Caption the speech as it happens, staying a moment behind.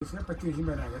इसने 25 में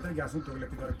बनाया गया था गियासुद्दीन तुगलक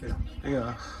की तरफ किला। Yeah.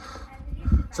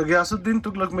 So Ghiyasuddin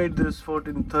Tughlaq made this fort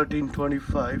in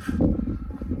 1325.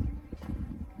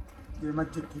 ये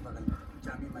मस्जिद थी बगल में,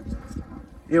 जामी मस्जिद इसका नाम।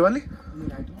 ये वाली? ये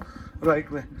राइट में। Right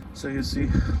में. So you see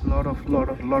lot of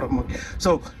monkey. So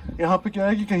यहाँ पे क्या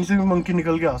है कि कहीं से भी monkey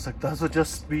निकल के आ सकता है. So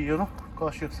just be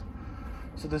cautious.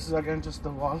 So this is again just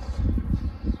the wall.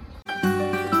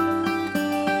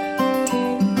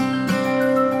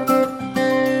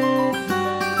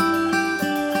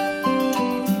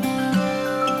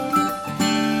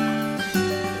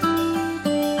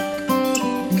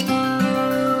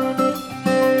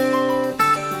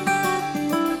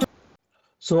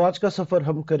 So आज का सफर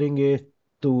हम करेंगे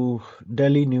to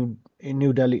Delhi,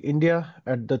 New Delhi, India,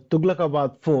 at the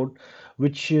Tughlakabad Fort,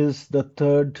 which is the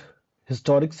third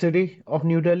historic city of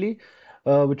New Delhi,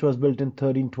 which was built in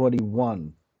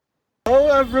 1321.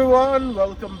 Hello everyone,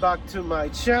 welcome back to my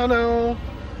channel.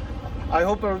 I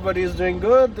hope everybody is doing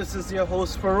good. This is your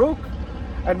host Farooq,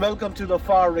 and welcome to the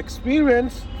Far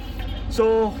Experience.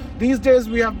 So these days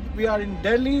we are in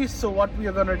Delhi. So what we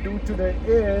are gonna do today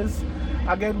is,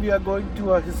 again, we are going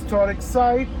to a historic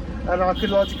site, an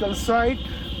archaeological site,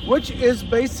 which is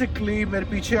basically, मेरे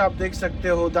पीछे आप देख सकते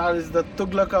हो, that is the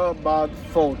Tughlakabad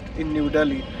Fort in New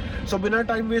Delhi. So बिना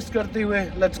time waste करते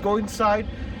हुए, let's go inside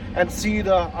and see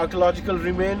the archaeological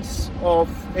remains of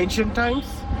ancient times.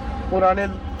 पुराने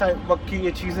वक्त की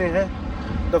ये चीज़ें हैं,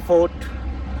 the fort.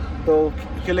 तो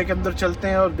किले के अंदर चलते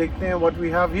हैं और देखते हैं what we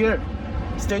have here.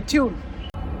 Stay tuned.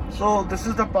 So this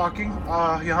is the parking.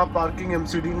 यहाँ parking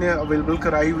MCD ने available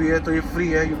कराई हुई है, तो ये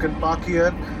free है. You can park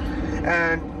here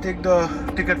and take the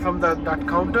ticket from that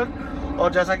counter.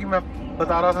 और जैसा कि मैं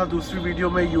बता रहा था दूसरी वीडियो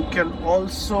में, you can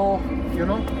also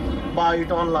buy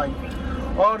it online.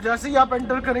 और जैसे ही आप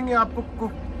एंटर करेंगे आपको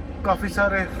काफ़ी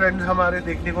सारे फ्रेंड्स हमारे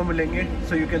देखने को मिलेंगे.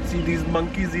 So you can see these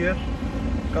monkeys here.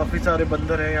 काफ़ी सारे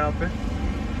बंदर हैं यहाँ पे.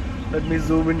 Let me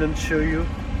zoom in and show you.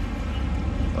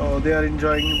 Oh, they are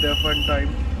enjoying their fun time.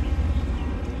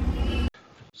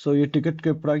 So ये टिकट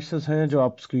के प्राइसेस हैं जो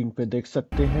आप स्क्रीन पे देख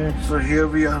सकते हैं. So here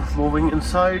we are moving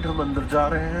inside. हम अंदर जा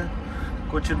रहे हैं.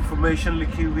 कुछ information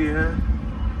लिखी हुई है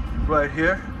right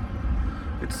here.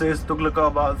 It says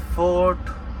Tughlakabad Fort.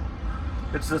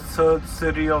 It's the third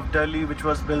city of Delhi, which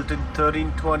was built in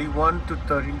 1321 to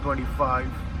 1325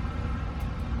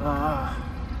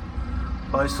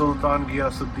 by Sultan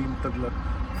Ghiyasuddin Tughluq,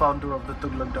 founder of the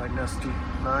Tughluq dynasty.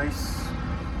 Nice.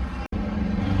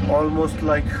 Almost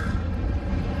like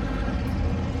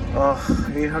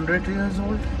 800 years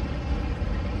old.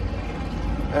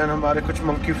 And हमारे कुछ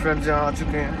monkey friends यहाँ आ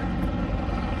चुके हैं.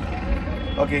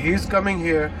 Okay, he's coming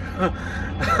here.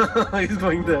 He's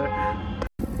going there.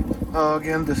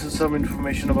 Again, this is some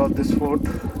information about this fort,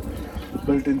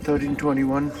 built in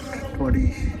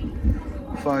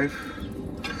 1321-25.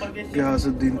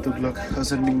 Ghiyasuddin Tughluq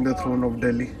ascending the throne of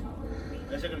Delhi.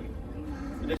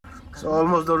 So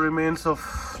almost the remains of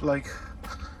like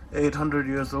 800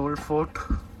 years old fort.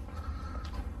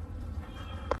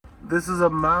 This is a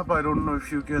map. I don't know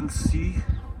if you can see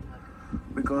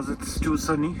because it's too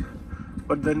sunny.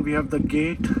 But then we have the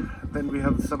gate. Then we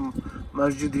have some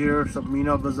masjid here, some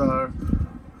Meena Bazaar,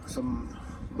 some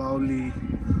Bauli,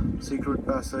 secret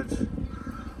passage.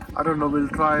 I don't know. We'll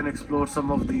try and explore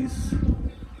some of these.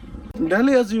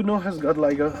 Delhi, as you know, has got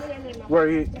like a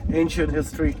very ancient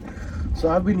history. So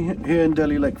I've been here in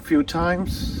Delhi like few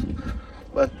times,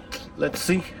 but let's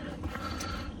see.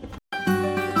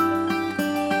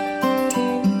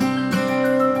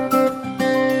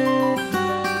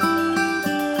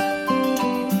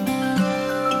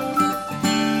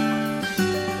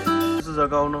 This is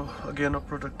again a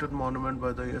protected monument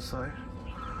by the ASI,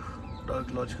 the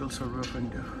Archaeological Survey of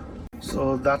India.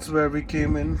 So that's where we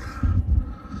came in.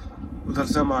 उधर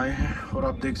से हम आए हैं और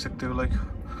आप देख सकते हो like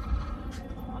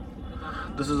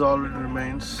this is all it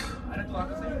remains.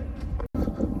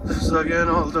 This is again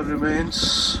all the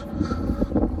remains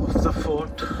of the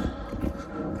fort.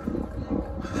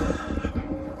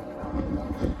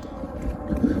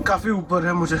 काफ़ी ऊपर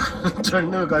है, मुझे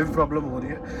चढ़ने में काफ़ी प्रॉब्लम हो रही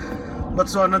है. But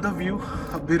so another view,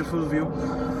 a beautiful view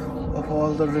of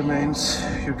all the remains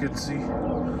you can see.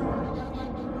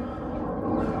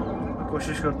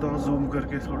 कोशिश करता हूँ zoom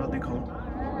करके थोड़ा दिखाऊं.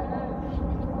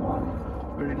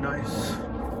 Very nice.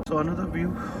 So another view.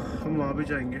 हम वहाँ भी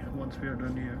जाएंगे once we are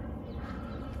done here.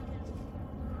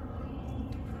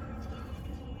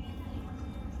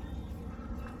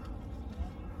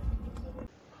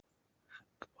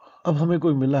 अब हमें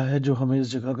कोई मिला है जो हमें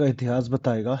इस जगह का इतिहास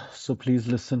बताएगा. So please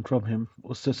listen from him.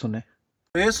 उससे सुने.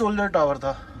 ये सोल्जर टावर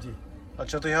था जी.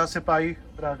 अच्छा, तो यहाँ सिपाही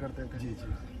रहा करते थे. जी जी.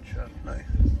 अच्छा, नाइस.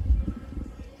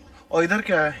 और इधर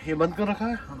क्या है, ये बंद कर रखा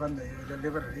है? हाँ बंद है, ये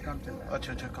लेबर है, काम चल रहा है।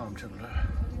 अच्छा अच्छा, काम चल रहा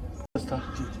है। था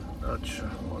जी जी। अच्छा,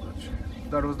 बहुत अच्छे।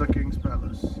 That was the King's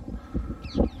Palace.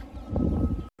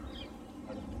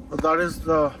 That is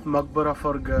the Maqbara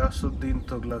for Ghiyasuddin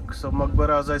Tughlaq. So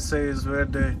Maqbara, as I say, is where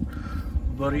they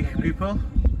bury people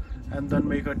and then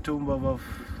make a tomb above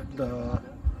the,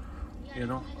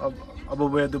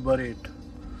 above where they bury it.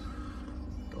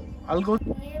 So I'll go.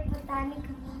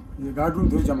 ये guard room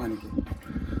थे उस जमाने के।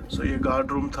 So ये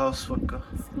guard room था उस वक्त का।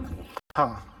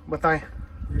 हाँ बताएं।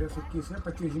 1321 से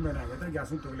 25 में बनाया गया था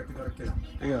गियासुद्दीन तुगलक के द्वारा किला।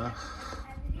 Yeah.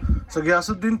 So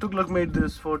Ghiyasuddin Tughlaq made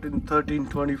this fort in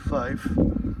 1325.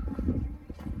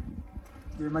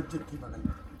 ये मस्जिद थी बगल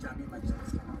में, जामी मस्जिद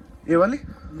इसका नाम। ये वाली?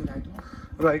 ये राइट में।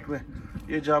 राइट में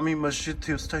ये जामी मस्जिद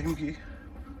थी उस टाइम की,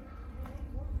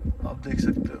 आप देख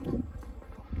सकते हो।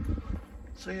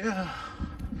 So yeah,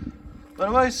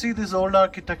 whenever I see this old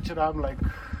architecture, I'm like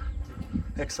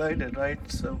excited,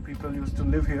 right? So people used to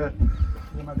live here.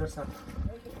 ये मदरसा।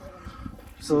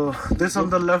 So this on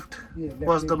the left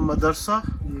was the madrasa,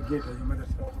 ये गेट है, ये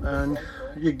मदरसा। and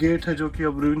ये गेट है जो कि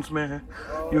अब ruins में है।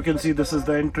 You can see this is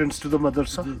the entrance to the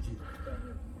madrasa. Ji ji.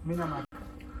 Meena market.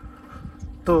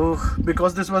 तो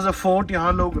because this was a fort,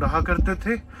 यहाँ लोग रहा करते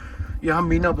थे, यहाँ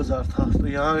मीना बाज़ार था। तो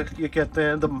यहाँ ये कहते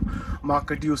हैं the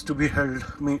market used to be held,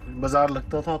 बाज़ार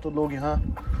लगता था तो लोग यहाँ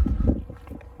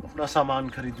अपना सामान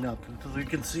खरीदने आते थे। तो you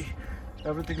can see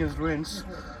everything is ruins.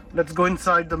 Let's go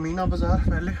inside the Meena बाज़ार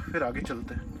पहले, फिर आगे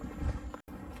चलते हैं।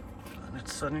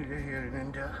 It's sunny day here in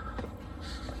India.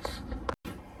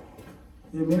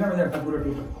 ये मीना बाजार था पूरा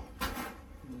total.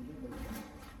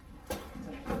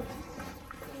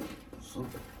 So,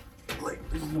 like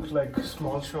these look like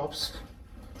small shops.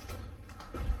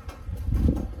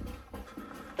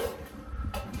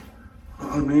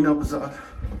 Almeina Bazaar.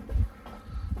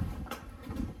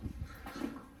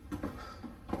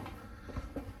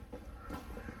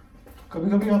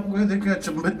 कभी-कभी आपको ये देख के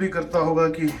अचंभित भी करता होगा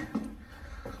कि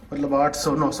मतलब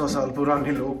 800-900 साल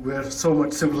पुराने लोग were so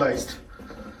much civilized,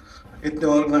 इतने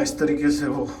ऑर्गेनाइज तरीके से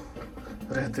वो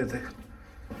रहते थे।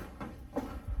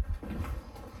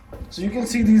 So you can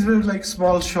see these were like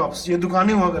small shops. ये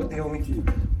दुकानें हुआ करती होंगी।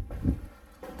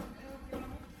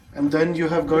 And then you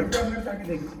have got,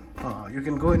 you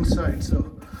can go inside. So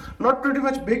not pretty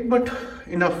much big, but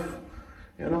enough,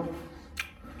 you know.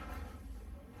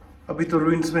 अभी तो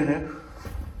ruins में है।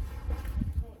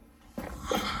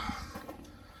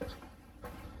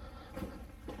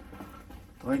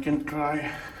 So I can try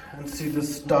and see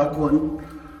this dark one.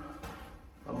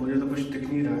 अब मुझे तो कुछ दिख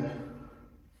नहीं रहा है,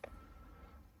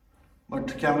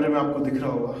 बट कैमरे में आपको दिख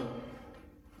रहा होगा।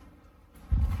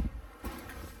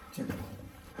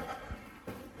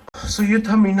 सो ये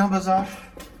था मीना बाजार।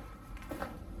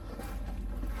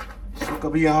 सो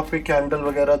कभी यहाँ पे कैंडल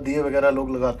वगैरह, दिए वगैरह लोग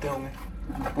लगाते होंगे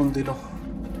उन दिनों,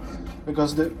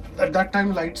 because at that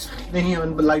time lights नहीं,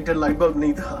 लाइट एंड लाइट बल्ब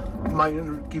नहीं था।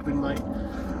 Mind keep in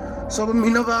mind. सो अब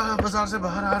मीना बाजार से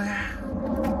बाहर आ रहे हैं।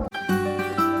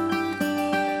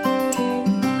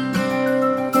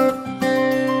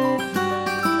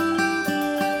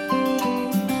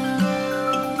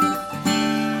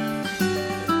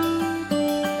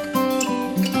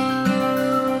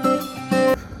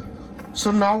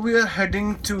 So now we are heading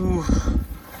to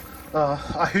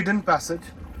a hidden passage,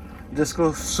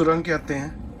 जिसको सुरंग कहते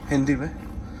हैं हिंदी में।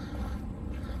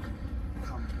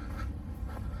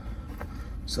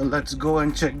 So let's go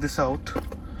and check this out.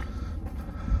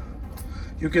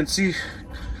 You can see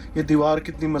ये दीवार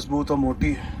कितनी मजबूत और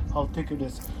मोटी है, how thick it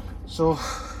is. So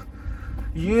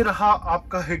ये रहा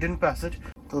आपका hidden passage.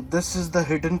 तो this is the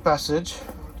hidden passage.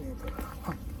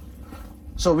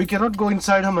 So we cannot go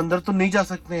inside, हम अंदर तो नहीं जा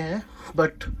सकते हैं,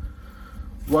 but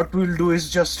what we'll do is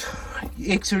just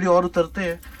एक सीढ़ी और उतरते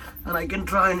हैं and I can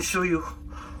try and show you.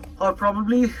 और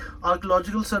probably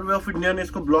Archaeological Survey of India ने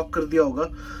इसको ब्लॉक कर दिया होगा.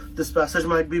 This passage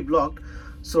might be blocked,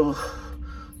 so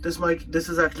this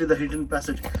is actually the hidden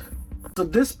passage. So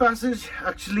this passage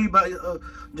actually by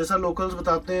जैसा locals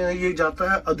बताते हैं, ये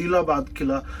जाता है आदिलाबाद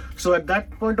किला। So at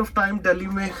that point of time Delhi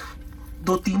में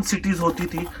 2-3 cities होती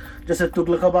थी, जैसे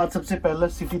तुगलकाबाद सबसे पहला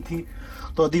सिटी थी,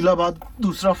 तो आदिलाबाद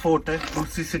दूसरा फोर्ट है,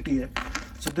 दूसरी सिटी है।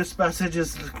 So this passage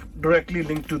is directly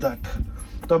linked to that.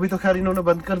 तो अभी तो खैर इन्होंने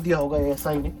बंद कर दिया होगा, ऐसा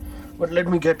ही नहीं, but let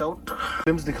me get out.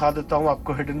 Films दिखा देता हूँ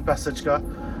आपको हिडन पैसेज का,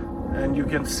 and you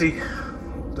can see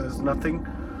there is nothing.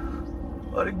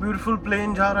 और एक ब्यूटीफुल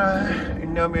प्लेन जा रहा है,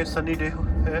 इंडिया में सनी डे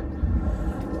है।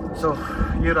 सो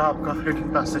ये रहा आपका hidden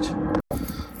passage.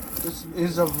 This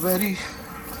is a very,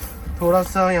 थोड़ा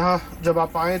सा यहाँ जब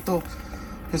आप आए तो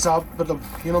हिसाब,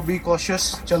 मतलब बी कॉशियस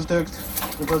चलते वक्त,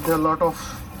 because there lot of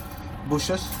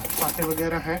bushes, कांटे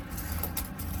वगैरह हैं।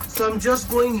 So I'm just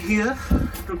going here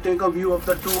to take a view of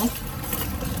the tomb.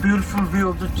 Beautiful view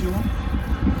of the tomb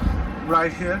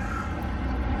right here.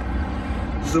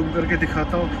 Zoom करके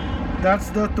दिखाता हूँ. That's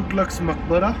the Tughlaq's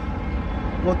मकबरा.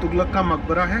 वो तुगलक का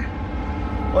मकबरा है.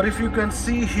 और if you can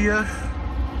see here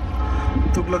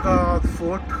Tughlakabad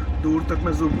fort, दूर तक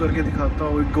मैं zoom करके दिखाता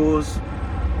हूँ. It goes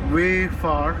way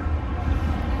far.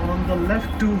 On the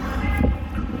left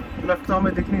now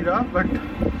मैं दिख नहीं रहा, but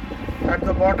at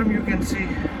the bottom you can see,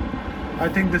 I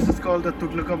think this is called the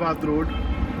Tughlakabad road,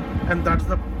 and that's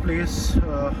the place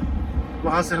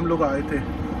वहाँ से हम लोग आए थे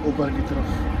ऊपर की तरफ.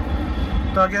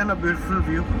 तो again a beautiful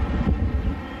view.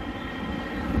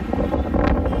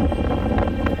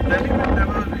 Delhi will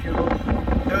never,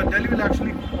 Delhi will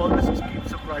actually always keep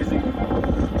surprising you.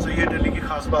 So ये दिल्ली की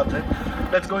खास बात है.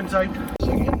 Let's go inside.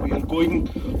 Again we are going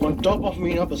on top of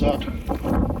Meena Bazaar.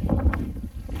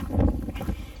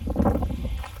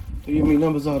 तो ये मीना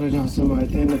बाजार है जहाँ से हम आए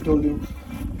थे. I told you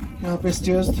यहाँ पे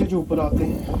stairs थे जो ऊपर आते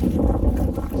हैं.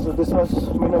 So this was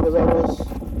Meena Bazaar was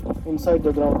inside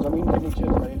the ground, ज़मीन के नीचे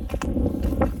था ये.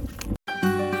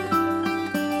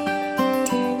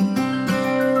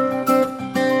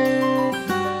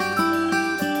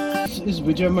 This is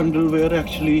Vijay Mandal where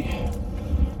actually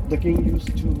the king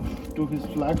used to do his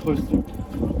flag hoisting.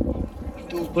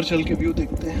 तो ऊपर चल के व्यू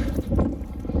देखते हैं.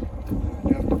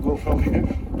 You have to go from here.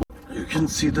 You can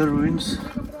see the ruins.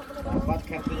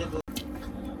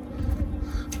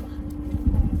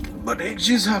 But एक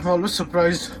चीज I'm always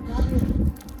surprised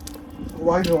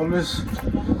why they always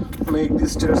make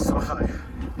these stairs so high.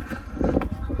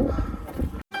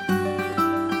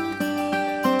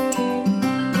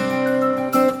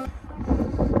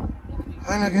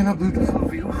 And again a beautiful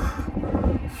view.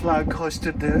 Flag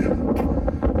hoisted there.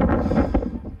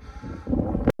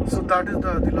 So that is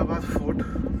the Adilabad fort.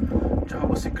 जहाँ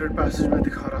वो secret passage में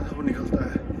दिखा रहा था वो निकलता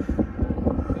है.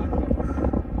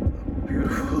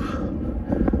 Beautiful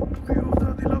view of the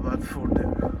Adilabad fort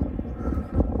there.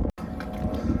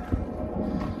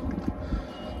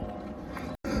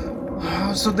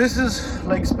 So this is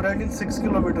like spread in 6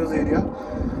 kilometers area.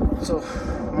 So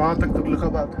वहाँ तक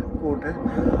तुगलकाबाद फोर्ट है.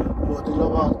 वो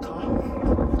अदिलाबाद था.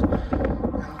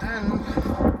 And then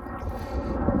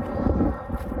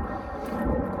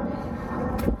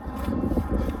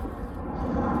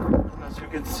as you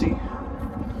can see,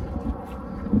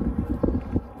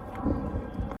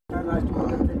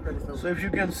 so if you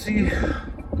can see,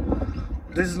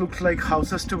 this looks like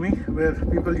houses to me where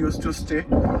people used to stay.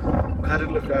 घर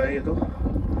लग रहा है ये तो.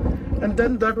 And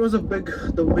then that was the big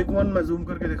one. मैं zoom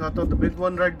करके दिखाता हूँ. The big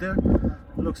one right there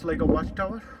looks like a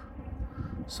watchtower.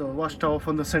 So watchtower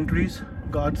from the centuries,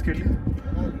 guards के लिए.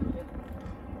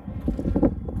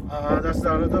 That's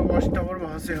the another watchtower.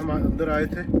 वहाँ से हम अंदर आए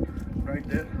थे. Right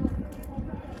there.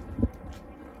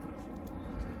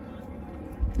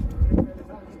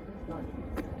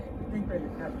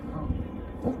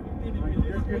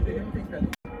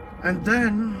 And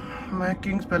then my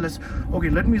King's Palace. Okay,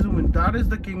 let me zoom in. That is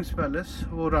the King's Palace.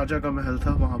 वो राजा का महल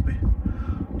था वहाँ पे.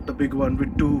 The big one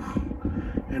with 2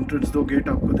 entrance, 2 gate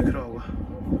आपको दिख रहा होगा.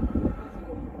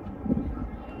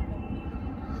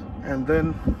 And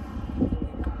then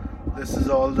this is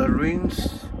all the ruins.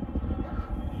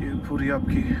 ये पूरी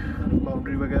आपकी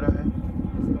बाउंड्री वगैरह है.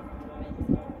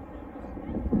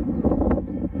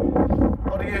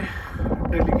 और ये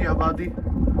दिल्ली की आबादी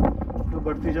जो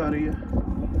बढ़ती जा रही है.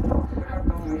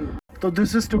 तो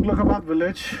दिस इज तुगलकाबाद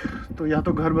विलेज. तो यहाँ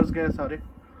तो घर बस गए सारे.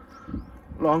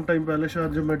 लॉन्ग टाइम पहले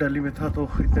शायद जब मैं दिल्ली में था तो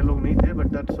इतने लोग नहीं थे, but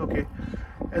that's okay.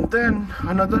 And then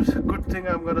another good thing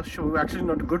I am gonna show, actually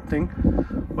not good thing,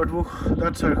 but वो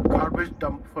that's a garbage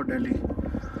dump for Delhi.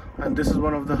 And this is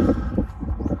one of the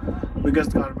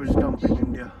biggest garbage dump in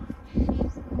India.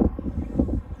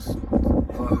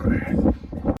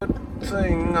 Good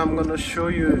thing I'm gonna show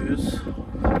you is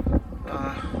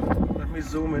let me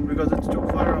zoom in because it's too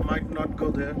far. I might not go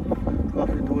there.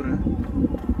 काफी दूर है.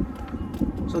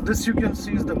 So this you can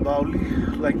see is the Bauli,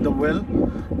 like the well,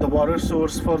 the water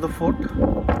source for the fort,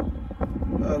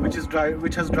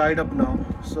 which has dried up now.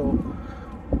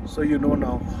 So you know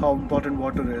now how important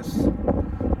water is.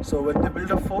 So when they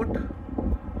build a fort,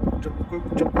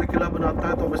 जब कोई किला बनाता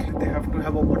है तो obviously they have to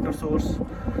have a water source,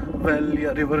 well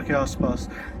या river के आसपास.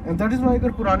 And that is why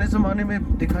अगर पुराने ज़माने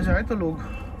में देखा जाए तो लोग,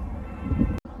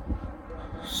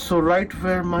 so right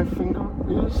where my finger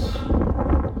is,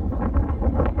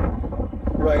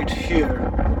 right here,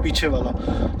 पीछे वाला,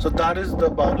 so that is the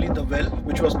Bauli, the well,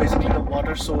 which was basically the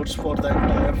water source for the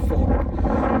entire fort.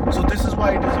 So this is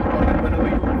why it is important whenever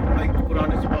you, like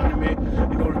पुराने ज़माने में,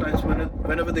 in old times,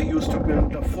 whenever they used to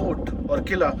build a fort or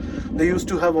killa, they used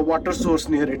to have a water source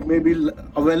near it, maybe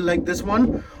a well like this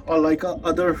one, or like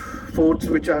other forts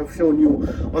which I have shown you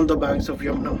on the banks of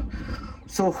Yamuna.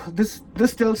 So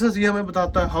this tells us, ये हमें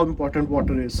बताता है how important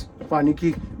water is, पानी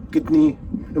की कितनी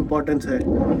importance है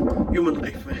human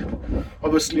life में.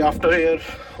 Obviously after air,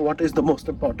 what is the most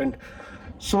important?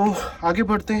 So आगे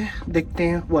बढ़ते हैं, देखते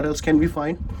हैं what else can we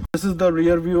find. This is the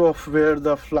rear view of where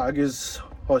the flag is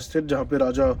hoisted, जहाँ पे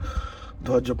राजा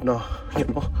ध्वज अपना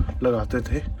लगाते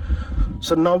थे.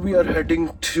 So now we are heading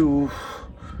to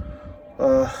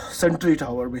Sentry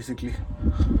Tower basically.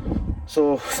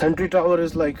 So Sentry Tower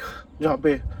is like जहाँ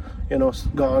पे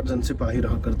guards and सिपाही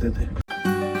रहा करते थे.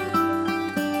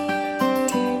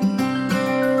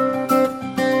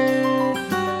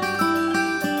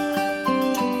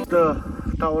 The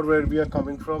tower where we are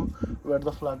coming from, where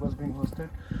the flag was being hosted,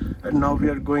 and now we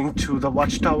are going to the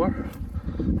watchtower,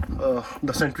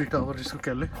 the Sentry Tower जिसको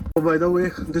कह ले. Oh, by the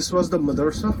way, this was the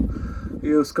madrasa.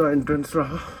 ये उसका entrance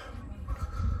रहा.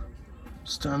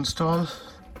 Stands tall,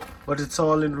 but it's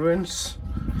all in ruins.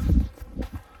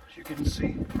 You can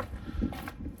see.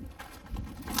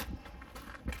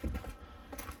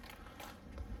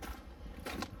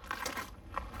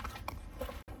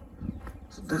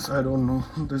 So this, I don't know.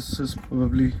 This is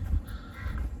probably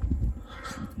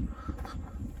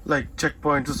like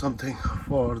checkpoints or something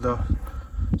for the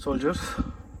soldiers.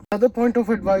 Another point of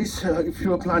advice, if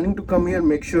you are planning to come here,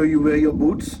 make sure you wear your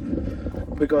boots,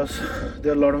 because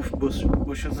there are a lot of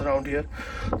bushes around here.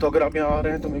 तो अगर आप यहाँ आ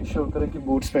रहे हैं तो make sure करें कि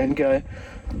boots पहन के आए,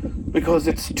 because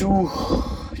it's too,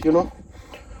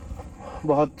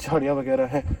 बहुत झाड़ियाँ वगैरह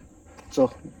हैं.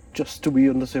 So just to be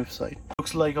on the safe side.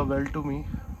 Looks like a well to me,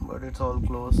 but it's all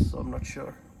closed, so I'm not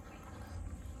sure.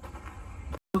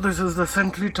 So this is the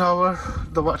Sentry Tower,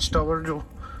 the watchtower जो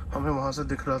हमें वहाँ से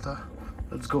दिख रहा था.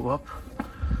 Let's go up.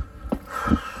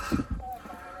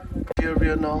 Here we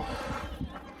are now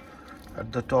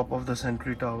at the top of the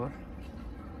Sentry Tower.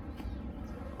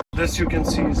 This you can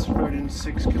see is spread in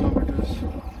 6 kilometers.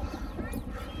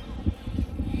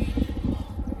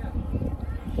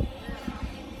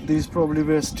 These probably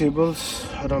were stables,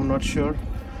 and I'm not sure.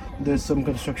 There's some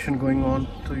construction going on,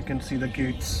 so you can see the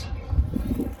gates.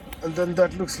 And then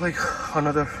that looks like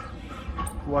another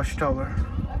watchtower.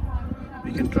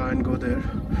 We can try and go there.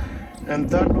 And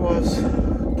that was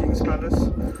King's Palace,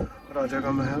 Raja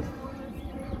ka Mahal.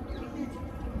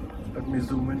 Let me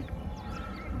zoom in.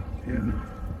 Yeah.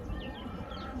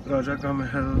 Raja ka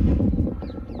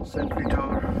Mahal, Sentry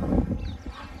Tower.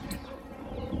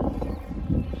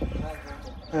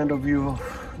 And a view of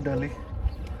Delhi.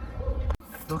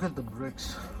 Look at the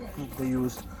bricks they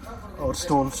used, or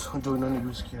stones जो इन्होंने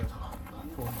use किया था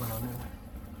fort बनाने में.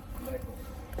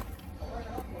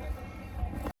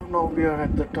 Now we are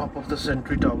at the top of the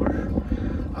Sentry Tower.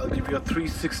 I'll give you a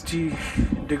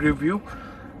 360-degree view,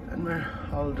 and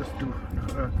I'll just do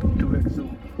a 2x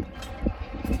zoom.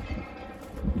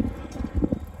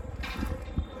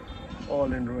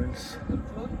 All in ruins.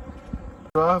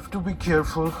 So I have to be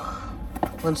careful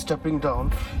when stepping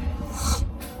down.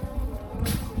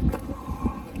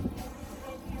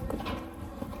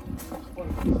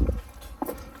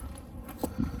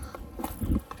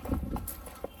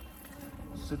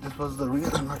 So this was the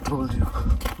reason I told you,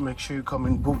 make sure you come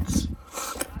in boots.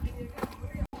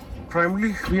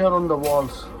 Primarily we are on the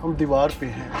walls, हम दीवार पे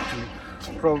हैं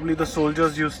actually. Probably the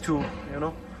soldiers used to,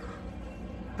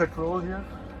 patrol here.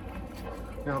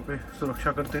 यहाँ पे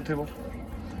सुरक्षा करते थे वो.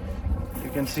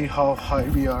 You can see how high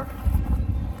we are.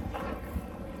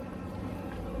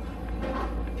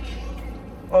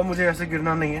 और मुझे ऐसे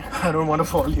गिरना नहीं है. I don't want to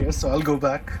fall here, so I'll go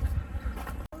back.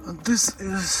 This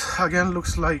is again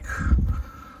looks like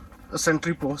a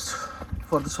sentry post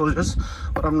for the soldiers,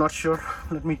 but I'm not sure.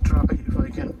 Let me try if I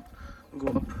can go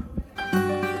up.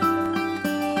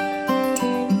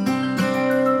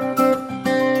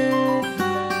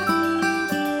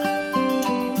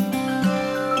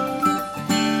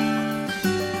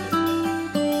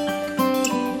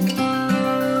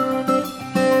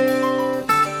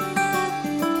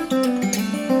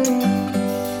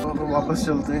 वापस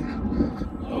चलते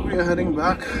हैं. We are heading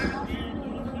back.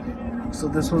 So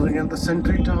this was again the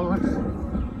Sentry Tower,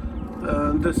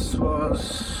 and this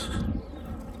was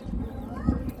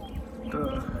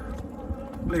the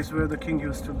place where the king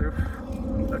used to live.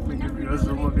 Let me give you a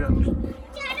zoom again.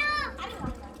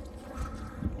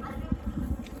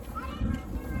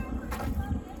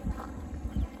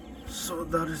 So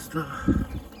that is the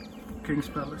King's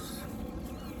Palace.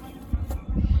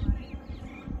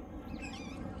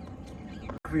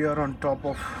 We are on top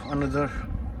of another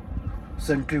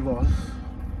sentry wall,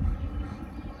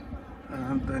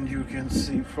 and then you can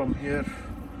see from here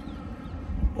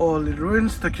all in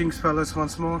ruins, the King's Palace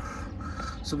once more.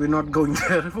 So we're not going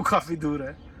there, वो काफी दूर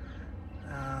है.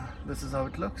 This is how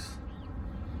it looks.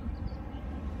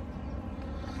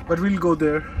 But we'll go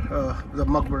there, the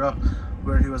Maqbara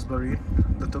where he was buried,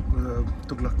 the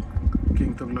Tughlaq,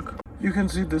 King Tughluq. You can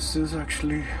see this is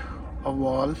actually a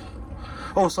wall.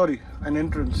 Oh, sorry, an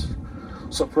entrance.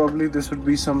 So probably this would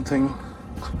be something.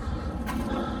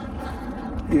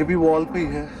 ये भी wall पे ही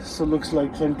है, so looks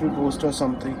like sentry post or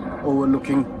something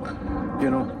overlooking,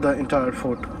 the entire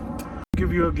fort.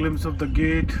 Give you a glimpse of the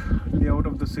gate, layout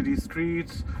of the city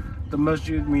streets, the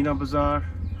masjid, Meena Bazaar,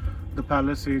 the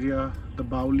palace area, the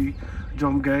Bauli, जो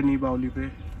हम गए नहीं बाउली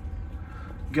पे.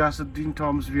 Ghiyasuddin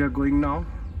tombs we are going now.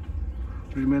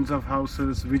 Remains of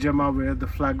houses, Vijama where the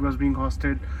flag was being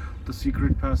hoisted, the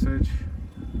secret passage,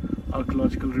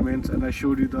 archaeological remains, and I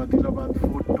showed you the Tughlakabad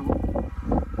fort too.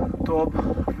 So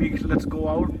let's go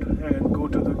out and go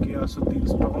to the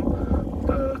Ghiyasuddin's tomb,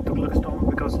 the Tughluq's tomb,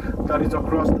 because that is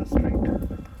across the street.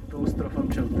 तो उस तरफ हम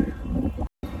चलते हैं.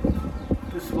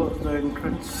 This was the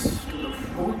entrance to the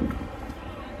fort.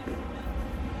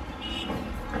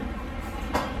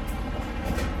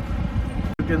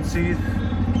 You can see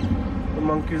the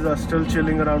monkeys are still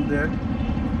chilling around there.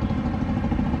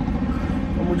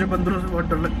 और मुझे बंदरों से बहुत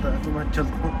डर लगता है, तो मैं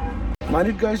चलता हूँ. Mind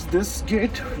it guys, this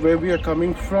gate where we are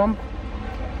coming from,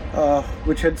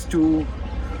 which heads to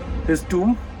his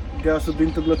tomb,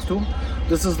 Ghiyasuddin Tughluq's tomb,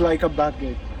 this is like a back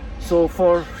gate. So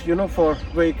for for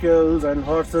vehicles and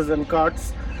horses and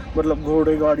carts, मतलब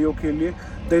घोड़े गाड़ियों के लिए,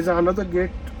 there is another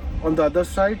gate on the other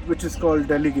side which is called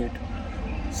Delhi Gate.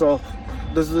 So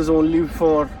this is only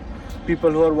for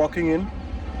people who are walking in.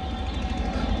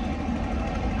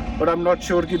 But I'm not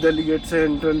sure कि Delhi Gate से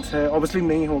entrance है, obviously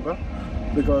नहीं होगा,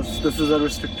 because this is a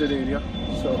restricted area.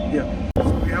 So yeah, so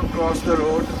we have crossed the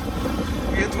road.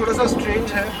 ये थोड़ा सा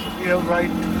strange है. We have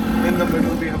right in the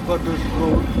middle, we have got this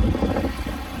road.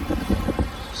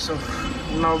 So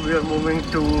now we are moving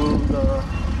to the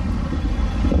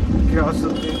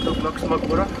Ghiyasuddin Tughluq's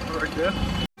Maqbara right there.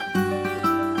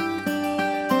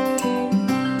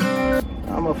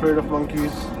 I'm afraid of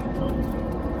monkeys.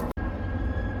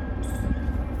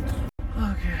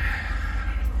 Okay.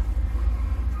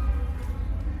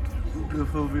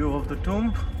 Beautiful view of the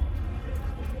tomb.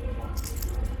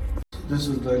 This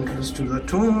is the entrance to the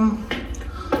tomb.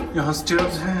 यहाँ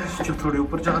stairs हैं जो थोड़े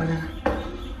ऊपर जा रहे हैं.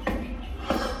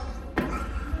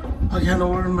 Again,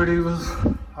 old medieval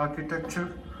architecture.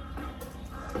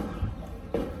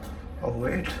 Oh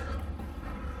wait,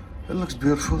 it looks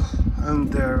beautiful,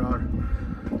 and there are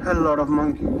a lot of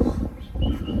monkeys.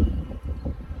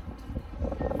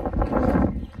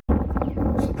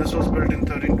 So this was built in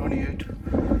 1328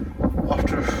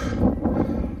 after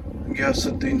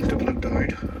Ghiyasuddin Tughluq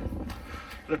died.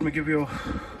 Let me give you an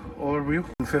overview.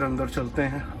 फिर अंदर चलते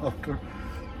हैं after.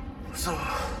 So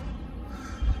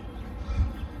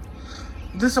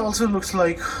this also looks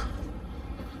like,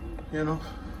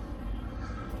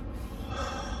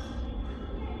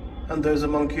 and there's a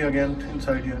monkey again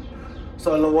inside here.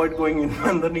 So I'll avoid going in.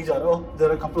 अंदर नहीं जा रहा. Oh, there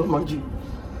are a couple of monkeys.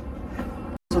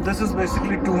 So this is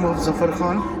basically tomb of Zafar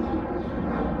Khan.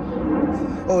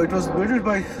 Oh, it was built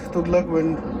by Tughluq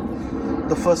when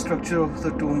the first structure of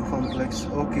the tomb complex.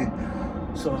 Okay,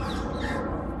 so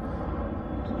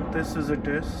this is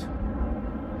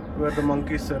where the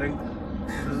monkey is sitting.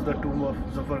 This is the tomb of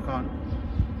Zafar Khan.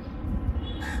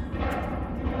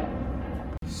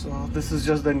 So this is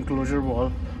just the enclosure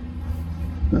wall,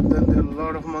 and then there are a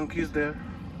lot of monkeys there.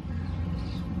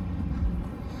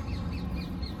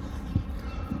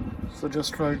 So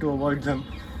just try to avoid them.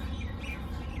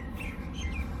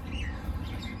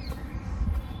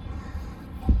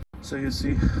 So you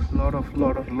see lot of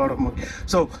monkeys.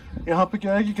 So यहाँ पे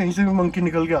क्या है कि कहीं से भी monkey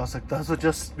निकल के आ सकता है. So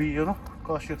just be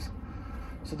cautious.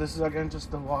 So this is again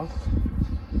just the wall.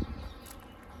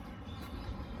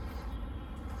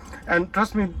 And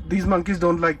trust me, these monkeys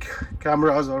don't like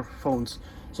cameras or phones.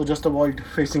 So just avoid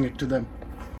facing it to them.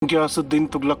 Ghiyasuddin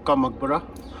Tughluq ka Maqbara.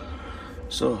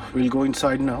 So we'll go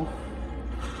inside now.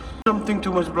 Something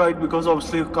too much bright because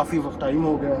obviously काफी time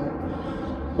हो गया है.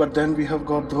 But then we have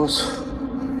got those,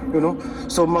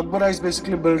 So Maqbara is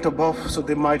basically built above, so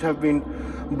they might have been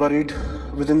buried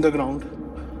within the ground.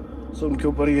 So उनके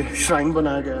ऊपर ये shrine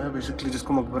बनाया गया है basically,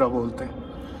 जिसको मकबरा बोलते हैं.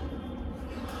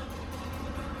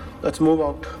 Let's move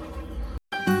out.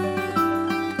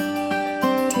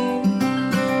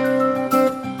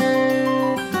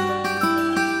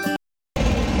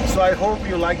 So I hope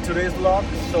you liked today's vlog.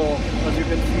 So as you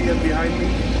can see behind me,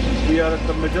 we are at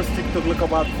the majestic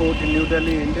Tughlakabad fort in New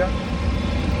Delhi, India.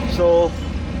 So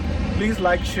please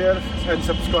like, share, and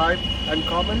subscribe and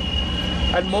comment.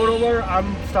 And moreover,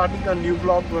 I'm starting a new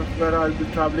vlog where I'll be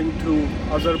traveling to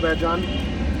Azerbaijan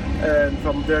and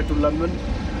from there to London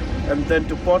and then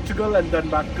to Portugal and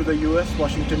then back to the US,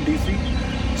 Washington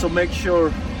DC. So make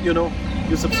sure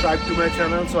you subscribe to my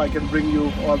channel so I can bring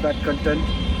you all that content.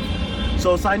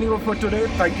 So signing off for today.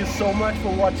 Thank you so much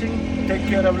for watching. Take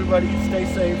care everybody. Stay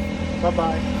safe. Bye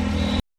bye.